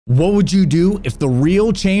What would you do if the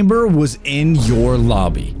real Chamber was in your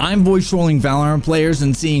lobby? I'm voice trolling Valorant players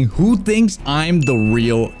and seeing who thinks I'm the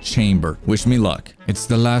real Chamber. Wish me luck. It's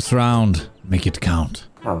the last round. Make it count.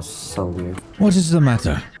 That was so weird. What is the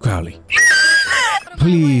matter, Crowley?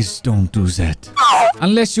 Please don't do that.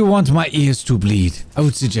 Unless you want my ears to bleed, I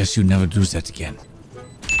would suggest you never do that again.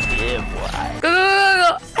 Yeah, boy.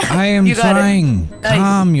 Go. I am trying. Nice.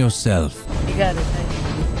 Calm yourself. You got it. Nice.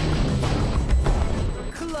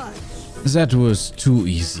 That was too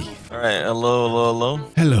easy. Alright, hello.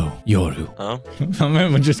 Hello, Yoru. Huh?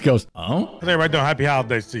 Everyone just goes, oh? Everybody doing happy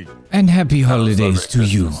holidays to you. And happy holidays to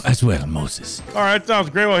you as well, Moses. All right, sounds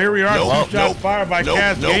great. Well, here we are. Nope, Two shots fired by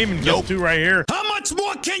Cast Gaming. Gets two right here. How much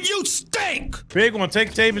more can you stink? Big one.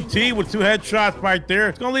 Take Taven T with two headshots right there.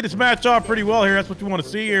 It's going to lead this match off pretty well here. That's what you want to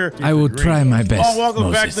see here. I will try my best,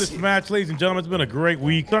 Welcome back to Moses. this match, ladies and gentlemen. It's been a great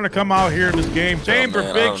week. Starting to come out here in this game. Chamber,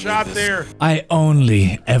 man, big shot there. I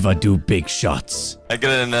only ever do big shots. I get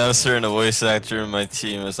an announcer and a voice actor in my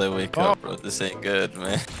team as I wake up, bro. This ain't good,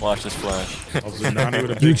 man. Watch this flash.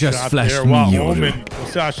 You just flashed me, Yoru.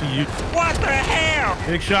 What the hell?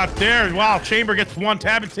 Big shot there. Wow, Chamber gets one.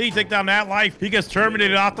 Taven T take down that life. He gets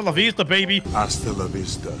terminated. Hasta la vista, baby. Hasta la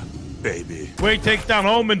vista, baby. Wade takes down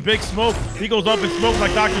Omen. Big smoke. He goes up in smoke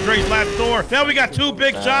like Dr. Dre's last door. Now we got two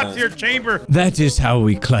big shots here, Chamber. That is how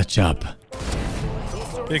we clutch up.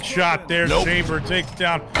 Big shot there. Chamber takes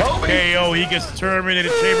down KO. He gets terminated.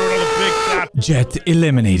 Chamber with another big shot. Jet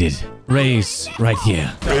eliminated. Raze right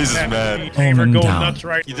here. Raze is mad. Chamber Omen going down. nuts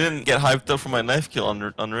right. You didn't get hyped up for my knife kill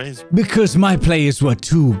on Raze. Because my players were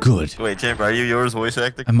too good. Wait, Chamber, are you yours voice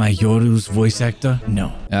acting? Am I Yoru's voice actor?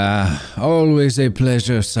 No. Always a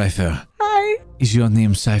pleasure, Cypher. Hi. Is your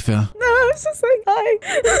name Cypher? No, I was just saying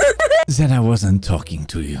hi. Then I wasn't talking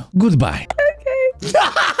to you. Goodbye. Okay.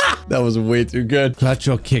 That was way too good. Clutch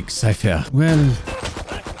your kick, Cypher. Well,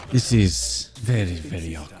 this is very,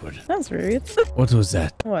 very awkward. That's rude. What was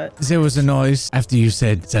that? What? There was a noise after you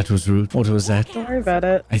said that was rude. What was that? Don't worry about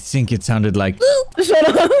it. I think it sounded like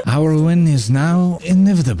Shut up. our win is now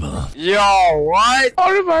inevitable. Yo, what?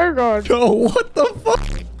 Oh my god. Oh, what the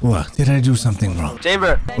fuck? What? Did I do something wrong?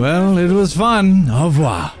 Chamber. Well, it was fun. Au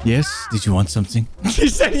revoir. Yes? Did you want something? He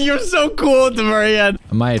said you're so cool at the very end.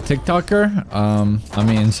 Am I a TikToker? I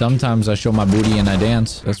mean, sometimes I show my booty and I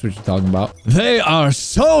dance. That's what you're talking about. They are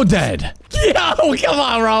so dead. Yo, come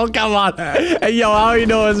on, bro. Come on. Hey, yo, how you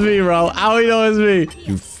know it's me, bro? How you know it's me?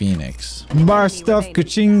 You Phoenix. Bar stuff,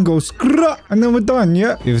 kachingo, skra. And then we're done,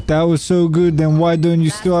 yeah? If that was so good, then why don't you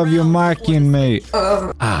still have your mic in, mate?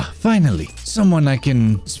 Finally. Someone I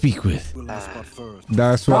can speak with.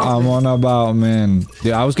 That's what I'm on about, man.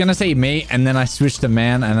 Dude, I was gonna say mate, and then I switched to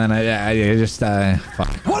man, and then I just,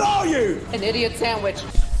 fuck. What are you? An idiot sandwich.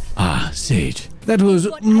 Sage. That was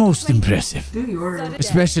most impressive.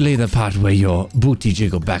 Especially the part where your booty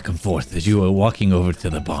jiggled back and forth as you were walking over to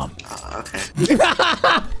the bomb.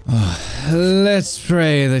 Let's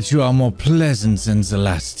pray that you are more pleasant than the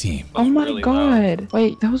last team. Oh my god.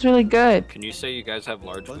 Wait, that was really good. Can you say you guys have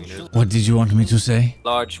large wieners? What did you want me to say?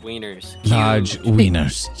 Large wieners. Large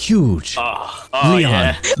wieners. Huge. Oh, Leon,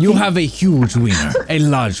 yeah. you have a huge wiener. A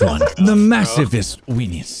large one. The massivest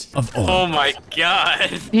wieners of all. Oh my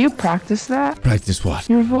god. Do you practice that? Practice what?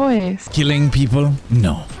 Your voice. Killing people?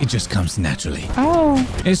 No, it just comes naturally. Oh.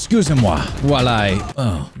 Excusez-moi while I...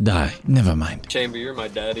 Oh, die. Never mind. Chamber, you're my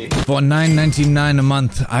daddy. For $9.99 a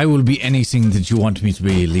month, I will be anything that you want me to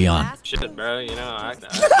be, Leon. Shit, bro, you know, I'm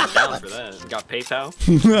down for that. You got PayPal?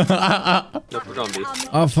 Nope, we're gonna be.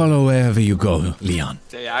 I'll follow wherever you go, Leon.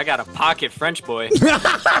 Say, I got a pocket French boy.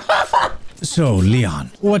 So, Leon,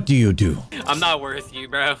 what do you do? I'm not worth you,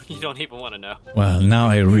 bro. You don't even want to know. Well, now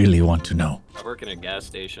I really want to know. I work in a gas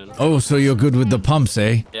station. Oh, so you're good with the pumps,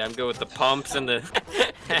 eh? Yeah, I'm good with the pumps and the...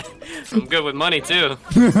 I'm good with money, too.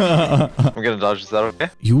 I'm gonna dodge. Is that okay?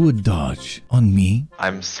 You would dodge on me?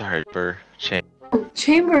 I'm sorry for change.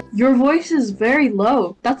 Chamber, your voice is very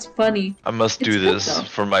low. That's funny. I must do good, this though.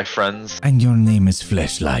 for my friends. And your name is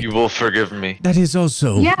Fleshlight. You will forgive me. That is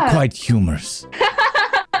also quite humorous.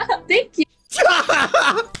 Thank you.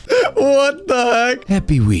 What the heck?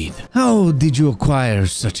 Happy Weed. How did you acquire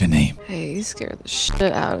such a name? Hey, you scared the shit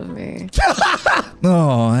out of me.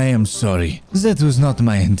 Oh, I am sorry. That was not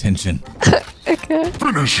my intention. Okay.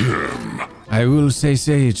 Finish him. I will say,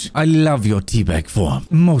 Sage, I love your teabag form.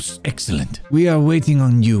 Most excellent. We are waiting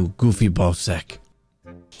on you, Goofy Ballsack.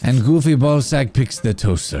 And Goofy Ballsack picks the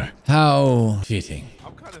toaster. How fitting.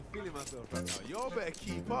 I'm kind of feeling myself right now. Y'all better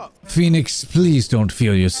keep up. Phoenix, please don't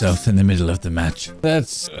feel yourself in the middle of the match.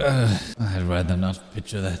 That's, I'd rather not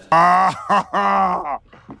picture that.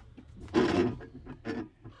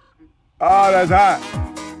 Oh, that's hot.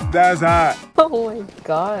 That's hot. Oh my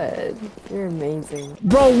god. You're amazing.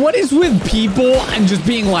 Bro, what is with people and just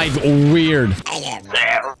being like weird?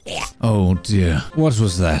 Oh dear. What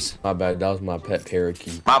was that? My bad, that was my pet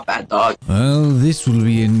parakeet. My bad, dog. Well, this will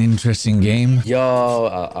be an interesting game. Yo,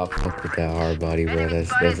 I'll fuck with that hard body, bro.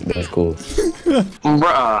 That's cool.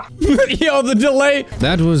 Bruh. Yo, the delay.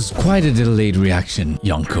 That was quite a delayed reaction,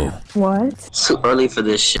 Yonko. What? It's too early for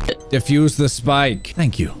this shit. Defuse the spike.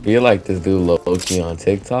 Thank you. I feel like this dude low-key on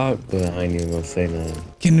TikTok, but I ain't even gonna say nothing.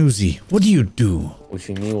 Kenuzi, what do you do? What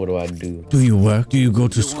you mean, what do I do? Do you work? Do you go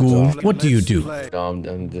to school? What do you do? No,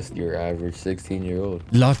 I'm just your average 16-year-old.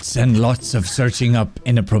 Lots and lots of searching up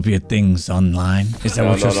inappropriate things online. Is that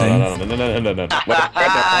what you're saying? No.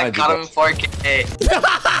 Got him 4K.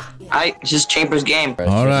 Just Chambers game.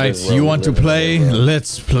 All right, you want to play?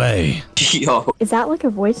 Let's play. Yo. Is that like a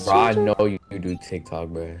voice Bro, I changer? know you do TikTok,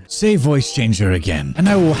 bro. Say voice changer again, and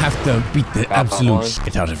I will have to beat the absolute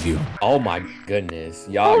shit out of you. Oh my goodness.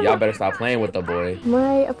 Y'all better stop playing with the boy.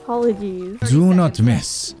 My apologies. Do not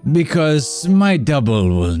miss, because my double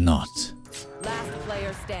will not. Last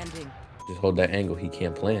player standing. Just hold that angle, he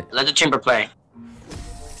can't plant. Let the Chamber play.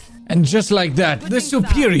 And just like that, the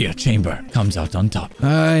superior chamber comes out on top.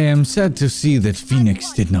 I am sad to see that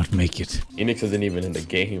Phoenix did not make it. Phoenix isn't even in the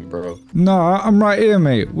game, bro. Nah, I'm right here,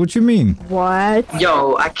 mate. What you mean? What?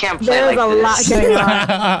 Yo, I can't play There's like a lot this. going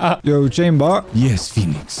on. Yo, Chamber? Yes,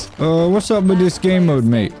 Phoenix. What's up with this game mode,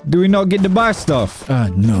 mate? Do we not get to buy stuff?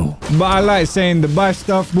 No. But I like saying the buy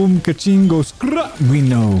stuff, boom, ka-ching, go scrap. We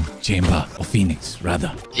know, Chamber, or Phoenix,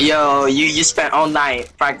 rather. Yo, you spent all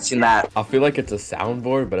night practicing that. I feel like it's a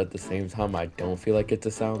soundboard, but at the same time, I don't feel like it's a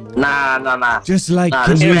soundboard. Nah. Just like Nah,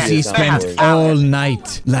 Kanuzi this spent internet- all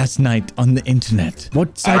night last night on the internet.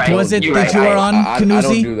 What site Alright, was it you're that right, you were on, I don't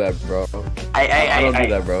Kanuzi? do that, bro. I don't do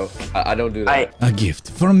that, bro. I don't do that. A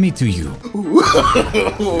gift from me to you.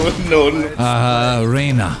 No.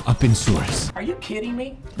 Reina, up in sewers. Are you kidding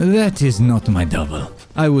me? That is not my double.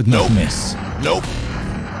 I would not miss. Nope.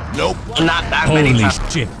 Not that many Holy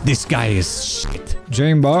times. shit, this guy is shit.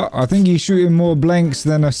 Chamber, I think he's shooting more blanks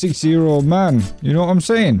than a 60-year-old man. You know what I'm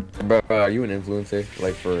saying? Bro, are you an influencer?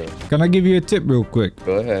 Like, for real? Can I give you a tip real quick?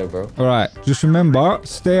 Go ahead, bro. All right, just remember,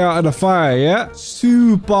 stay out of the fire, yeah?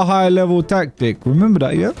 Super high level tactic. Remember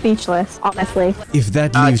that, yeah? Speechless, honestly. If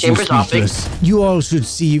that leaves you Chamber's topic. speechless, you all should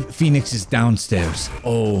see Phoenix's downstairs.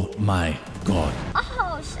 Oh my god.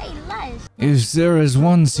 Oh, say less. If there is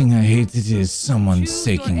one thing I hate, it is someone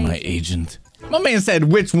taking my agent. My man said,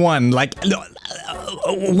 which one? Like,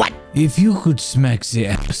 what? If you could smack the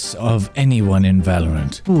ass of anyone in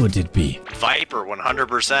Valorant, who would it be? Viper,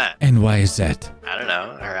 100%. And why is that? I don't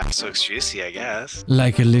know. Her ass looks juicy, I guess.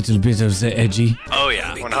 Like a little bit of the edgy? Oh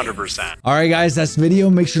yeah, 100%. Alright guys, that's the video.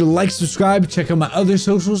 Make sure to like, subscribe, check out my other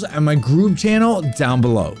socials and my group channel down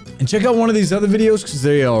below. And check out one of these other videos because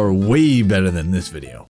they are way better than this video.